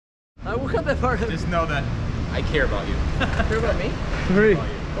What cut that part of it? Just know that I care about you. Care about me? 3.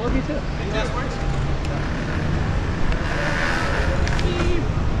 I love you too. Any last words?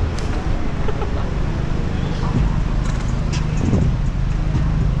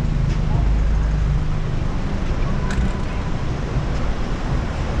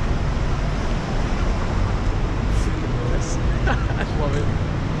 I love it.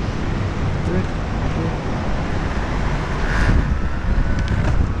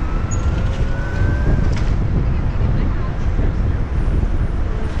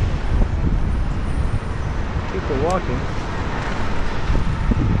 People walking.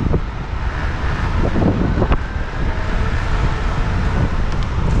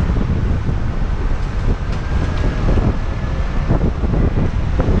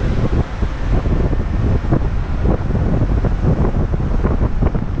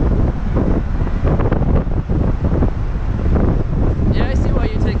 Yeah, I see why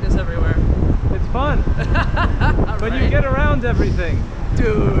you take this everywhere. It's fun. But you Right? get around everything.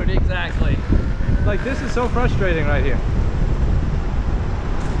 Dude, exactly. Like, this is so frustrating right here.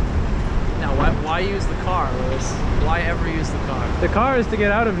 Now, why use the car, Lewis? Why ever use the car? The car is to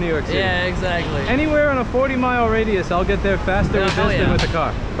get out of New York City. Yeah, exactly. Anywhere on a 40-mile radius, I'll get there faster Yeah, with hell this than yeah. with the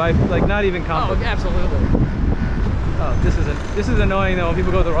car. By, like, not even Oh, comparable. absolutely. Oh, this is annoying though when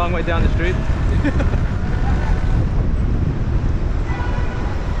people go the wrong way down the street.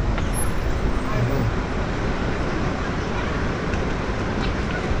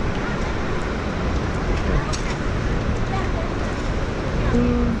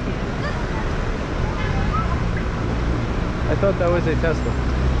 I thought that was a Tesla.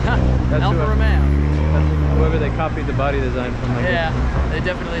 That's Alfa who I- Romeo. That's whoever they copied the body design from. I guess. Yeah, they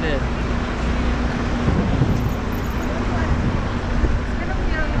definitely did.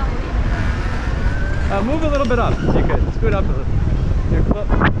 Move a little bit up if you could. Scoot up a little. Your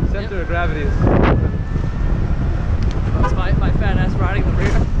center of gravity is. That's my fat ass riding the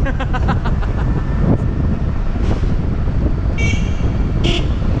rear.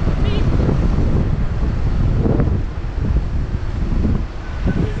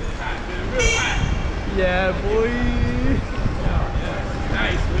 Yeah, boy.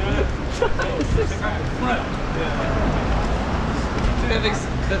 Nice, man.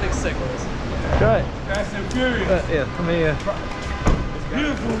 That thing's sick, Lewis. Try it. Fast and Furious. Yeah, let me. It's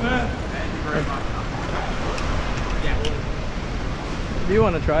beautiful, man. Thank you very much. Do you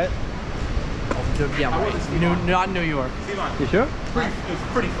want to try it? Yeah, not New York. You sure? It's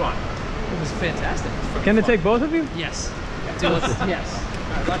pretty fun. It was fantastic. Can it take both of you? Yes. Dude, let's, yes.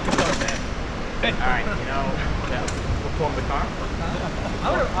 I'd like to go, man. Alright, you know, we'll pull in the car.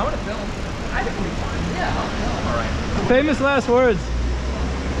 I would have filmed. I think we'll be fine. Yeah, I'll film. Alright. Famous last words.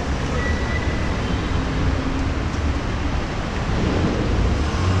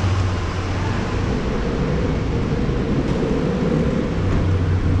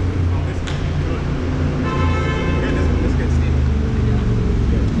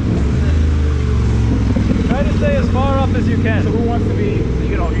 Try to stay as far up as you can. So who wants to be? So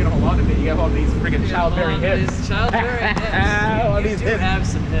you're gonna hold on to me. You got all these freaking childbearing hips. These childbearing hips. All You these do hips. have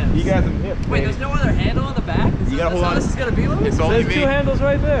some hips. You got some hips. Wait, baby. there's no other handle on the back? You gotta hold on. This is gonna be Lewis? It's only There's me. 2 handles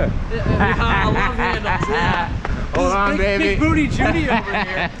right there. Yeah, I love handles. Yeah. Hold This on, big, baby. Big booty Judy over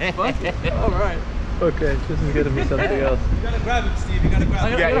here. Fuck it. All right. Okay, this is gonna be something else. You gotta grab it, Steve. You gotta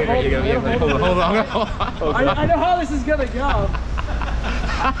grab it. Yeah, I gotta hold on. Okay. I know how this is gonna go.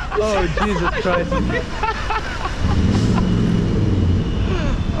 Oh, Jesus Christ.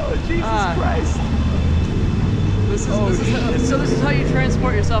 Oh, Jesus Christ. So this is how you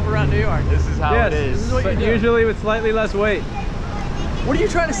transport yourself around New York. This is how Yes, it is. This is what but you do. usually with slightly less weight. What are you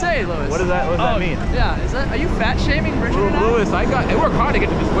trying to say, Lewis? What does that mean? Yeah, are you fat shaming Richard and I? Lewis, I work hard to get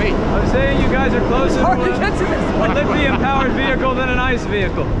to this weight. I'm saying you guys are closer Hard to to get to this a point. lithium-powered vehicle than an ice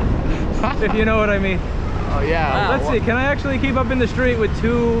vehicle, if you know what I mean. Oh yeah. Wow. Let's see, can I actually keep up in the street with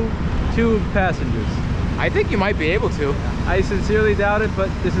two passengers? I think you might be able to. I sincerely doubt it, but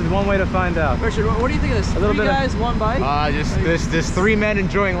this is one way to find out. Richard, what do you think of this? A little 3 bit of- guys, 1 bike? Just there's 3 men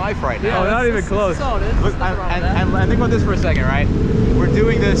enjoying life right now. Oh, not even close. That's all it is. Look, There's nothing wrong with that. and think about this for a second, right? We're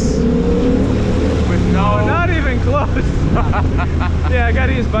doing this with no. Oh, not even close. Yeah, I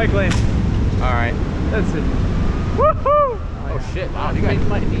gotta use bike lane. All right. That's it. Woohoo! Oh shit! Wow, you Make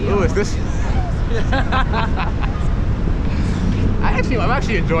my guys. knee Lewis, up. this. I'm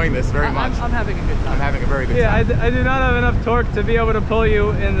actually enjoying this very much. I'm having a good I'm time. having a very good Yeah, time. I do not have enough torque to be able to pull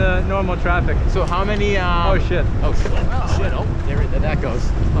you in the normal traffic. So how many? Oh shit. Oh shit! Shit! Oh, there that goes.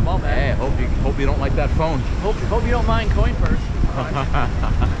 I'm all Hey, bad. hope you don't like that phone. Hope you don't mind coin purse.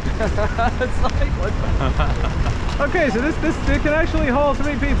 It's like, what the Okay, so this can actually hold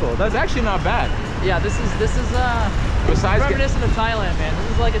 3 people. That's actually not bad. Yeah, this is Besides, reminiscent of Thailand, man.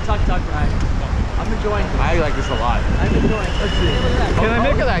 This is like a tuk-tuk ride. I'm enjoying this. I like this a lot. I'm enjoying it. Let's see. Hey, look at that. Can I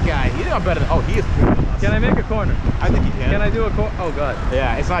make look at that guy? He's not better than. Oh, he is better than us. Can I make a corner? I think you can. Can I do a corner? Oh god.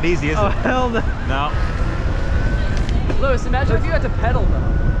 Yeah, it's not easy, is Oh it? hell no. No. Lewis, imagine if you had to pedal though.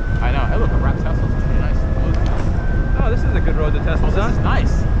 I know. Hey, look, a wrap Tesla's pretty nice. Oh, this is a good road to test the This sun. is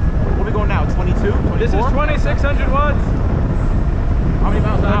nice. What are we going now? 22? 24? This is 2,600 watts. How many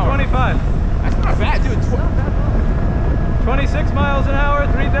miles an hour? 25. That's not bad, dude. 26 miles an hour,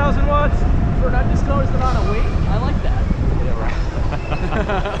 3,000 watts. For an undisclosed amount of weight, I like that. Yeah, right.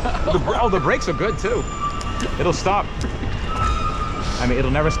 the brakes are good too. It'll stop. I mean,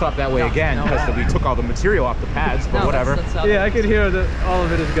 it'll never stop that way again because we took all the material off the pads, but whatever. That's how Yeah, I could hear that all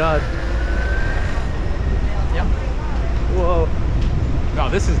of it is God. Yep. Whoa. No,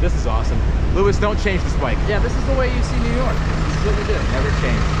 this is awesome. Lewis, don't change this bike. Yeah, this is the way you see New York. This is what we do. Never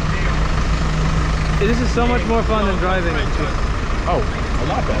change. This is so much more fun than driving. Oh, a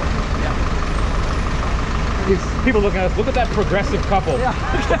lot better. Yeah. People looking at us. Look at that progressive couple. Yeah.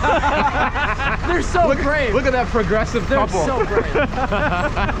 They're so brave. Look at that progressive couple. They're so brave.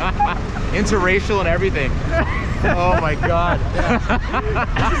 Interracial and everything. Oh my God.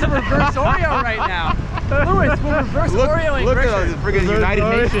 This is a reverse Oreo right now. Lewis, we're reverse Oreoing Look Richard. at the friggin' United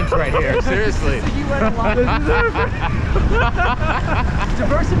Nations right here. Seriously. You went a lot.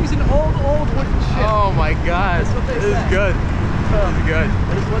 Diversity's an old wooden ship. Oh my God. That's what they This is say. good. This is good.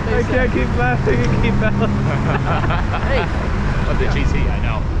 That is what they I say. can't keep laughing and keep balancing. Hey. But the GT, I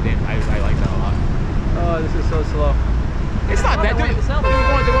know. I like that a lot. Oh, this is so slow. It's not that. Dude,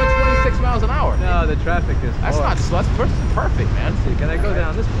 they're going 26 miles an hour. No, the traffic is. That's not slow. That's perfect, man. Let's see, can I go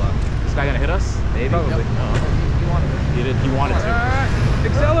down this block? This guy gonna hit us? Maybe. Probably. No. You wanted it. He did. He wanted to.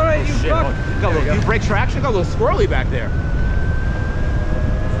 Accelerate, you Shit. fuck! Oh, got a little, you brake traction? Got a little squirrely back there.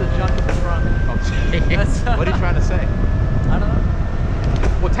 It's the junk in the front. Oh, jeez. What are you trying to say? I don't know.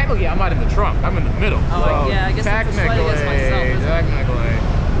 Well, technically, I'm not in the trunk. I'm in the middle. Oh, so yeah, I guess it's a sweat against myself, isn't it? Technically.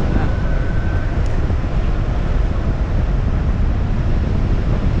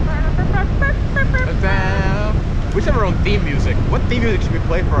 We should have our own theme music. What theme music should we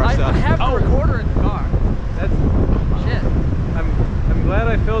play for I ourselves? have a recorder in the car. That's. Shit. I'm glad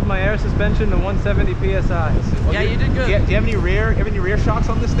I filled my air suspension to 170 psi. Yeah, you did good. Do you have any rear shocks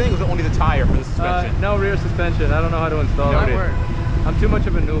on this thing? Or is it only the tire for the suspension? No rear suspension. I don't know how to install That it. worked. I'm too much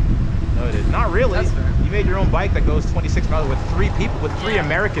of a noob. No, it is not really. That's fair. You made your own bike that goes 26 miles with 3 people, with 3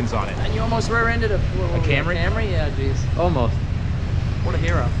 Americans on it. And you almost rear-ended a Camry? Camry? Yeah, jeez. Almost. What a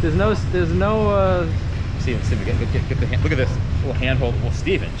hero. There's no. Steven, get the hand. Look at this little handhold. Well,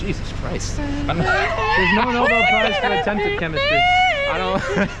 Steven, Jesus Christ. There's no Nobel Prize for attentive chemistry. I don't.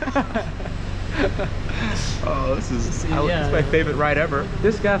 Oh, this is my favorite ride ever.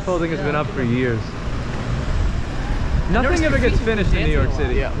 This scaffolding has been up for years. Nothing ever gets finished in New York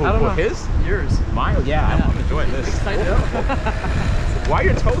City. Yeah, I don't know. His? Yours. Mine? Yeah, I'm enjoying this. Excited. Why are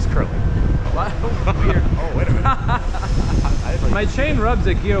your toes curling? What? Weird. Oh, wait a minute. My chain rubs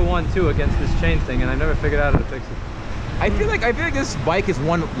at gear 1 too against this chain thing, and I never figured out how to fix it. I feel like this bike is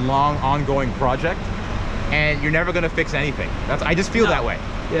one long ongoing project, and you're never gonna fix anything. I just feel that way.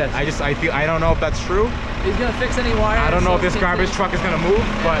 Yes. I don't know if that's true. He's gonna fix any wires. I don't know if this garbage truck is gonna move,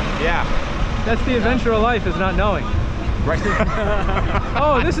 but yeah. That's the adventure of life, is not knowing. Right.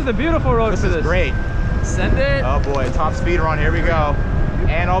 Oh, this is the beautiful road This for is this. great. Send it. Oh boy, top speeder on. Here we go.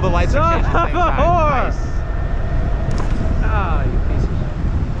 And all the lights are changing at the same Son of a time. whore! Nice. Ah, you piece of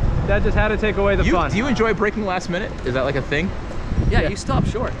shit. That just had to take away the fun. Do you enjoy braking last minute? Is that like a thing? Yeah, you stopped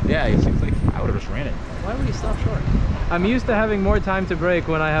short. Yeah, it seems like I would have just ran it. Why would you stop short? I'm used to having more time to brake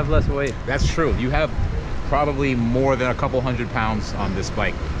when I have less weight. That's true. You have probably more than a couple 100 pounds on this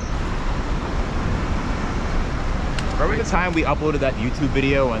bike. Remember the time we uploaded that YouTube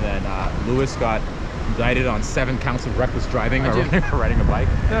video and then Lewis got indicted on 7 counts of reckless driving or riding a bike?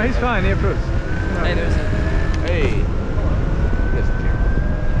 No, he's fine. He approves. Hey, there's a... Hey. Yes, here.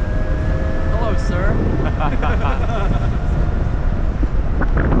 Hello, sir.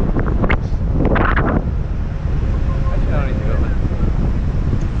 Actually, I don't need to go there.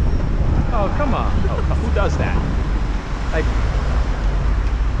 Oh, come on. Oh, who does that? Like,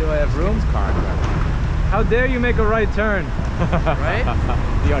 do I have room? Car. How dare you make a right turn? Right?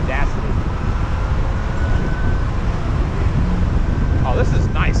 The audacity. Oh, this is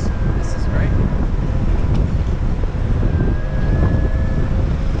nice. This is great.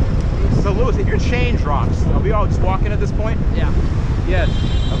 So Lewis, if your chain drops, are we all just walking at this point? Yeah. Yes.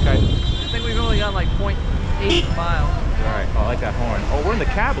 Okay. I think we've only got like 0.8 miles. All right. Oh, I like that horn. Oh, we're in the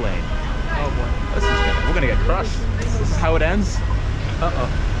cab lane. Oh boy. We're gonna get crushed. This is how it ends.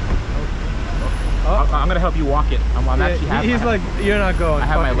 Oh. I'm gonna help you walk it. I'm actually happy. He's like, you're not going. I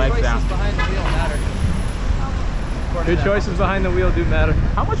have my legs down. Behind the wheel matter. Your choices behind the wheel do matter.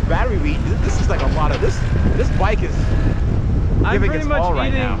 How much battery we eat? This is like a lot of this. This bike is I'm giving pretty its much all right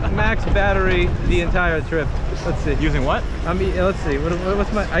eating now. max battery the entire trip. Let's see. Using what? Let's see.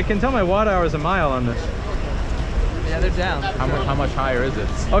 What's my? I can tell my watt hours a mile on this. Yeah, they're down. How much higher is it?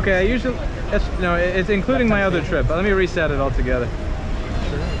 Okay, I usually it's including my other trip. But let me reset it all together.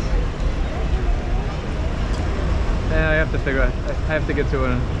 Yeah, I have to figure out. I have to get to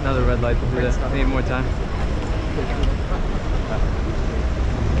another red light to do that. I need more time.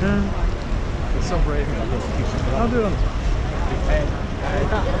 It's so brave. I'll do it on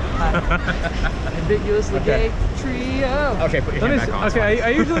Ambiguously gay trio. Okay, put your hand back on. Okay, I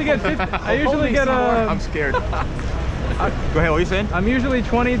usually get 50. I usually get I'm scared. Go ahead. What are you saying? I'm usually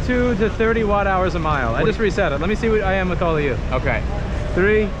 22 to 30 watt hours a mile. I just reset it. Let me see what I am with all of you. Okay.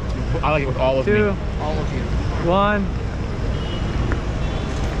 3, I like it with all of 2, me. All of you. 1.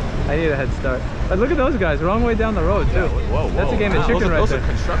 I need a head start. But look at those guys, wrong way down the road too. Whoa. That's a game of chicken those right are there.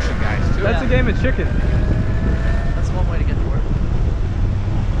 construction guys too. That's a game of chicken. That's one way to get to work.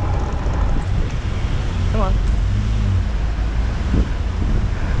 Come on.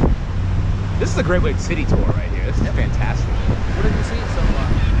 This is a great way city tour right here. This is fantastic. What have you seen so far?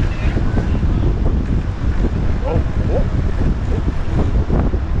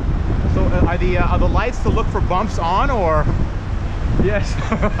 So are the lights to look for bumps on, or? Yes.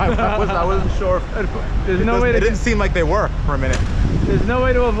 I wasn't sure. There's no way It didn't seem like they were for a minute. There's no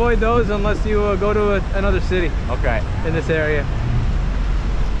way to avoid those unless you go to another city Okay. in this area.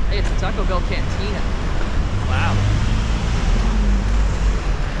 Hey, it's a Taco Bell cantina. Wow.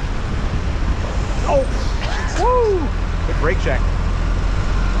 Oh! Woo! Good brake check.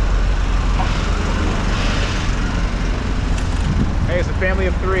 Hey, it's a family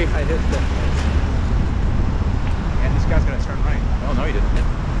of 3. I hit them. And this guy's gonna turn right. Oh no, he didn't.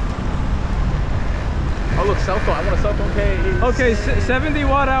 Oh look, cell phone. I want a cell phone pay. Okay, 70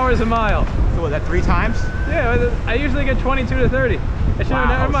 watt hours a mile. So what, that 3 times? Yeah, I usually get 22 to 30. I should have,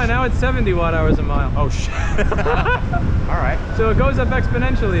 Wow. never mind, now it's 70 watt hours a mile. Oh shit. All right. So it goes up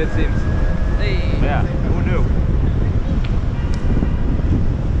exponentially, it seems. Hey. Yeah. Who knew?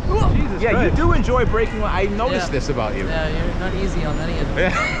 Jesus Yeah, Christ. you do enjoy braking. I noticed Yeah. this about you. Yeah, you're not easy on any of them.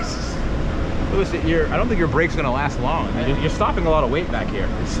 Yeah. Listen, I don't think your brake's gonna last long. I mean, you're stopping a lot of weight back here.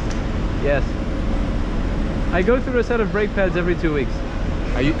 Yes. I go through a set of brake pads every 2 weeks.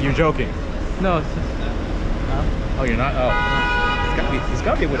 You're joking? No, Oh, you're not? Oh. He's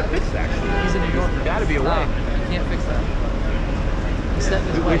gotta be able to fix that. He's in New York. There's gotta be a way. You can't fix that. He's setting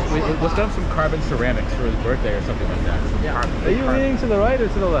his way. Let's do some carbon ceramics for his birthday or something like that. Yeah. are you leaning to the right or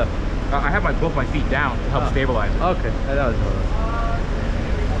to the left? I have both my feet down to help stabilize it. Okay, that was all right.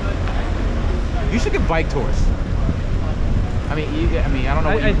 You should get bike tours. I mean, I don't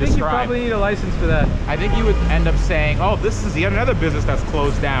know what I you think you describe. probably need a license for that. I think you would end up saying, "Oh, this is yet another business that's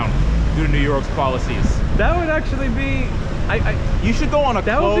closed down due to New York's policies." That would actually be, You should go on a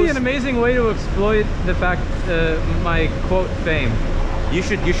that would be an amazing way to exploit the fact, my quote fame. You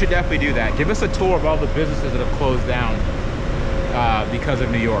should definitely do that. Give us a tour of all the businesses that have closed down because of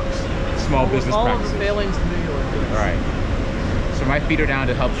New York's small business all practices. of the failings of New York. All right. So my feet are down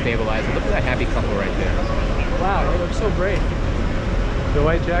to help stabilize it. Look at that happy couple right there. Wow, they look so brave. The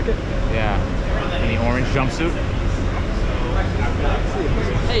white jacket? Yeah. And the orange jumpsuit.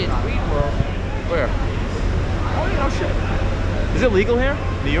 Hey, it's Weed World. Where? Oh, you know, shit. Is it legal here?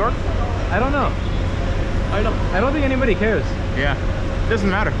 New York? I don't know. I don't think anybody cares. Yeah. Doesn't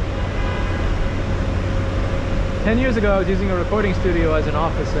matter. 10 years ago, I was using a recording studio as an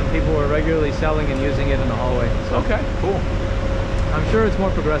office, and people were regularly selling and using it in the hallway. So Okay, cool. I'm sure it's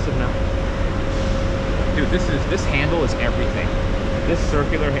more progressive now. Dude, this handle is everything. This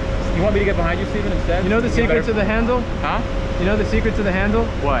circular. You want me to get behind you, Steven, instead? You know the secret to the handle? Huh? You know the secret to the handle?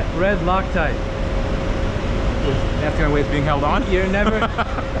 What? Red Loctite. That's the only way it's being held on? You're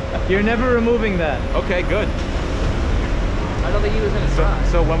never removing that. Okay, good. I don't think he was in his try.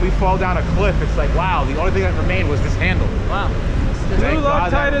 So when we fall down a cliff, it's like, wow, the only thing that remained was this handle. Wow. Blue Thank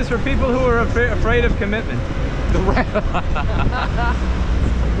God Loctite that- is for people who are afraid of commitment.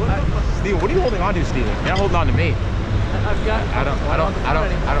 Steven, what are you holding on to, Steven? You're not holding on to me. I've got. I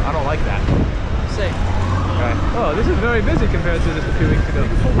don't like that. Safe. Okay. Oh, this is very busy compared to just a few weeks ago.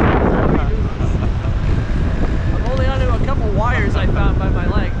 I'm holding on to a couple wires I found by my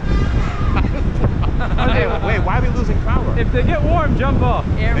leg. Hey, wait, why are we losing power? If they get warm, jump off.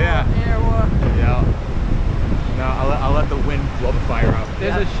 Air Yeah. war. Yeah. No, I'll let the wind blow the fire out.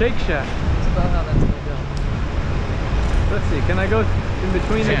 There's a Shake Shack. That's about how that's gonna go. Let's see, can I go in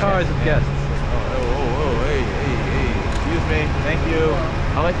between the cars with guests? Oh, hey. Excuse me. Thank you.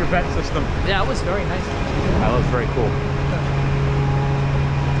 I like your vent system. Yeah, it was very nice. That looks very cool.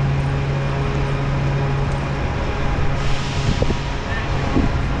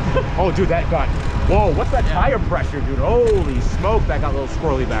 Oh, dude, that got... Whoa, what's that tire pressure, dude? Holy smoke, that got a little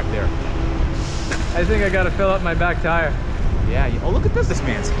squirrely back there. I think I gotta fill up my back tire. Yeah, oh, look at this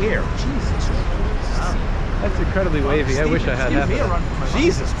man's hair. Jesus Christ. That's incredibly wavy. I wish I had half of that.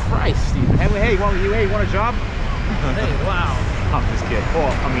 Jesus Christ, Steve. Hey, you want a job? Hey, wow. I'm just kidding. Oh,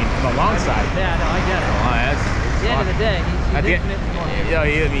 I mean, on the long side. Yeah, no, I get it. Oh, that's At the end of the day, at the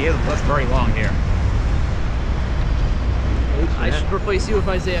end, that's very long hair. I should replace you with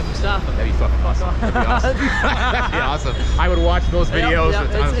Isaiah Mustafa. That'd be fucking awesome. That'd be awesome. That'd be awesome. I would watch those videos.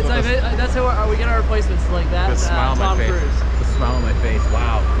 That's how we get our replacements like that. The smile on my face. Cruise. The smile on my face.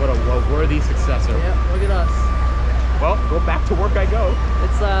 Wow, what a worthy successor. Yep, look at us. Well, go back to work I go.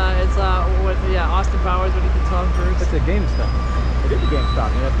 It's Austin Powers when he did Tom Cruise. It's a GameStop. It is a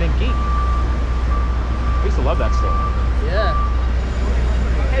GameStop, you know, Think Geek. I used to love that store. Yeah.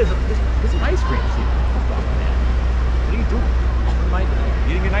 Hey, there's some ice cream. What are you doing?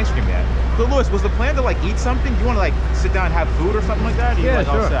 Eating an ice cream yet? So Lewis, was the plan to like eat something? Do you want to like sit down and have food or something like that? Or you Yeah, like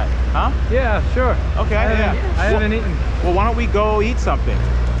sure. All set? Huh? Yeah, sure. Okay, I haven't eaten. Well, why don't we go eat something?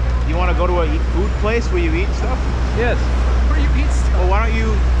 You want to go to a food place where you eat stuff? Yes. Where you eat stuff? Well, why don't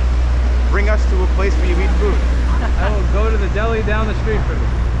you bring us to a place where you eat food? I will go to the deli down the street for me.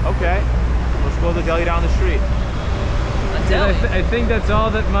 Okay. Let's go to the deli down the street. I think that's all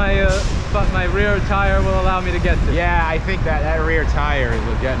that my rear tire will allow me to get to. Yeah, I think that rear tire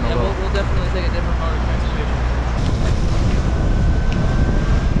is getting a little... We'll definitely take a different mode of transportation.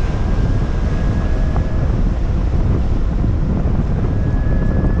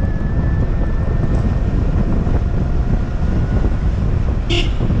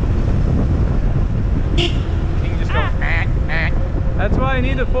 That's why I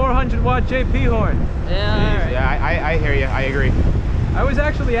need a 400-watt JP horn. Yeah, right. Yeah, I hear you. I agree. I was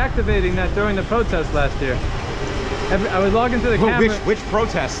actually activating that during the protest last year. I would log into the camera. Which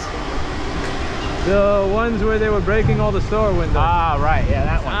protests? The ones where they were breaking all the store windows. Ah, right. Yeah,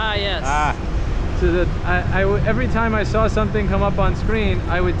 that one. Ah, yes. Ah. So that every time I saw something come up on screen,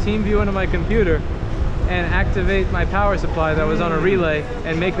 I would team view into my computer and activate my power supply that was on a relay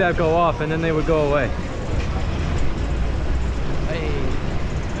and make that go off, and then they would go away.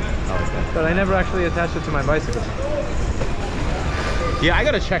 But I never actually attached it to my bicycle. Yeah, I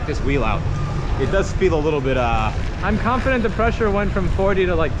gotta check this wheel out. It does feel a little bit, I'm confident the pressure went from 40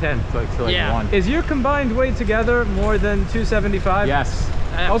 to like 10. to like Yeah. 1. Is your combined weight together more than 275? Yes.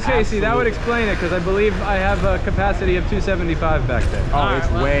 Okay, see, that would Absolutely. explain it, because I believe I have a capacity of 275 back there. Oh, Alright,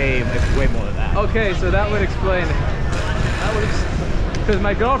 it's well. way more than that. Okay, so that would explain it. That would Because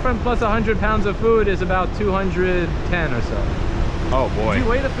my girlfriend plus 100 pounds of food is about 210 or so. Oh boy. Did you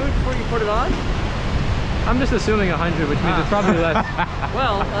weigh the food before you put it on? I'm just assuming 100, which means it's probably less.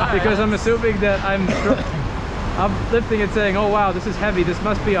 Well, Because I'm assuming that I'm lifting it saying, oh wow, this is heavy, this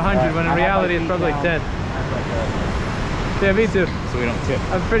must be 100, when in reality it's probably like 10. Yeah, me too. So we don't tip.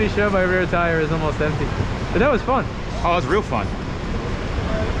 I'm pretty sure my rear tire is almost empty. But that was fun. Oh, it's real fun.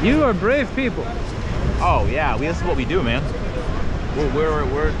 You are brave people. Oh yeah, this is what we do, man.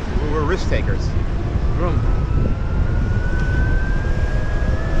 We're risk takers. Vroom.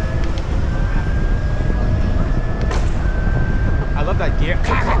 I love that gear. It's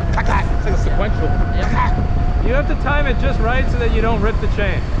like a sequential. You have to time it just right so that you don't rip the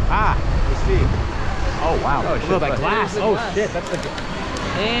chain. Ah, let's see. Oh wow. Oh, Look shit, at that but- glass. There's the Oh glass. shit, that's the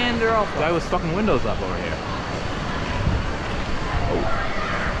and they're all guy was fucking windows up over here. Oh.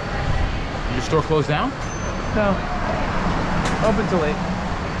 Did your store closed down? No. Open till 8.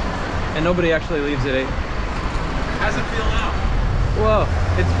 And nobody actually leaves at 8. How's it feel now? Whoa,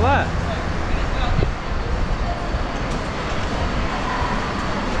 it's flat.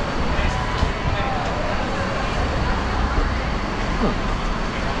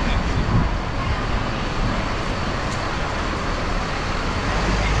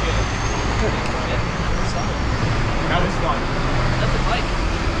 That was fun. That's a bike.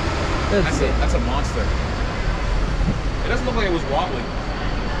 That's a monster. It doesn't look like it was wobbling.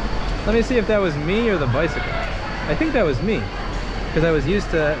 Let me see if that was me or the bicycle. I think that was me, because I was used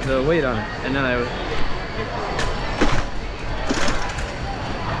to the weight on it, and then I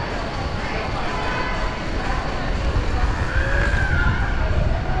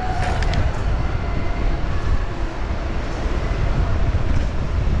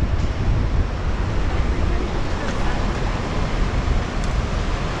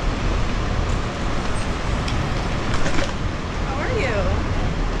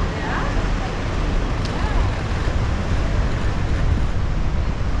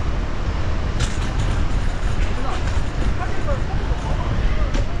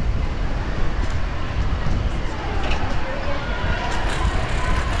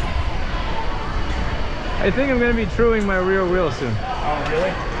I think I'm gonna be truing my rear wheel soon. Oh,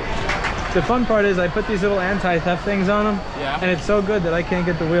 really? The fun part is I put these little anti-theft things on them, and it's so good that I can't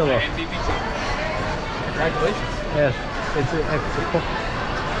get the wheel off. Congratulations. Yes, it's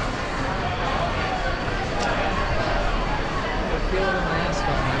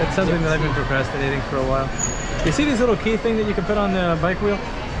That's something that I've been procrastinating for a while. You see this little key thing that you can put on the bike wheel?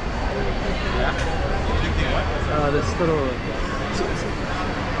 Yeah. This little...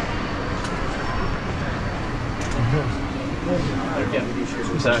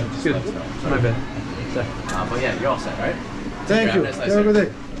 I'm sorry, excuse me. My bad. Sorry. But yeah, you're all set, right? Thank you. Nice, Have a good day.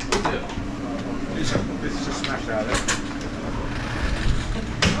 This is just smashed out of there.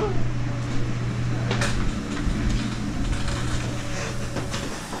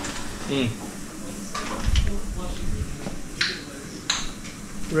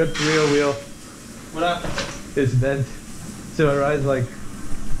 Ripped rear wheel. What up? It's bent. So it rides like...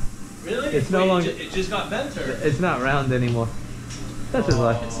 Really? It's no longer... It just got bent, or? It's not round anymore. That's his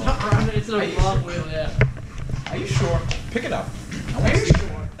life. It's not round, it's a long wheel, yeah. Are you sure? Pick it up. Are you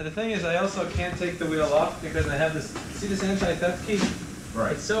sure? The thing is, I also can't take the wheel off because I have this. See this anti-theft key?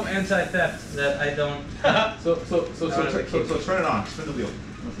 Right. It's so anti-theft that I don't. So turn it on. Spin the wheel.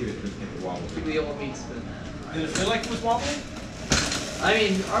 Let's see if it wobbles. The wheel meets the... Did it feel like it was wobbling? I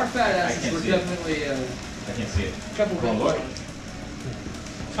mean, our fat asses were see it. definitely I can't see it. a couple Well, of look.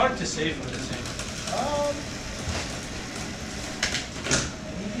 It's hard to say from this thing.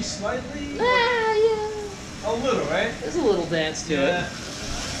 Maybe slightly? yeah. A little, right? There's a little dance to it.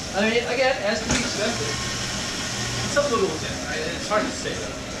 I mean, again, as to be expected. It's a little bit. It's hard to say.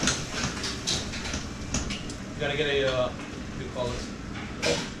 You gotta get a, what do you call this?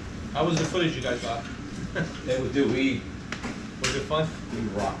 How was the footage you guys got? It would do. Was it fun? We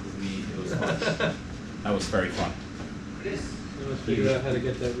rocked. It was fun. That was very fun. Let's figure out how to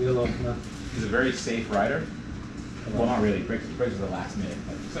get that wheel off now. He's a very safe rider. Well, not really. Brakes was the last minute.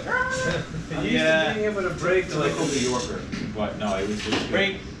 It's like, I'm used to being able to brake it's like like a New Yorker, but no, it was good.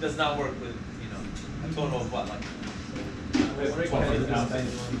 Brake does not work with, a total of what, like, brake 12 pads,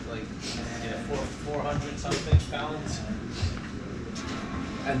 pounds. like, 400 something pounds.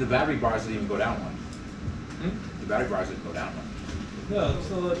 And the battery bars didn't even go down one. The battery bars didn't go down one. No, it's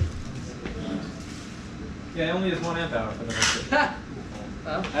still yeah, it only has 1 amp hour for the whole thing. I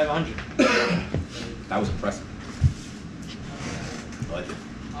have 100. That was impressive. I like it.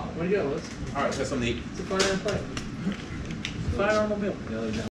 What do you got, Liz? All right, let's get something to eat. It's a fire and play. Fire automobile.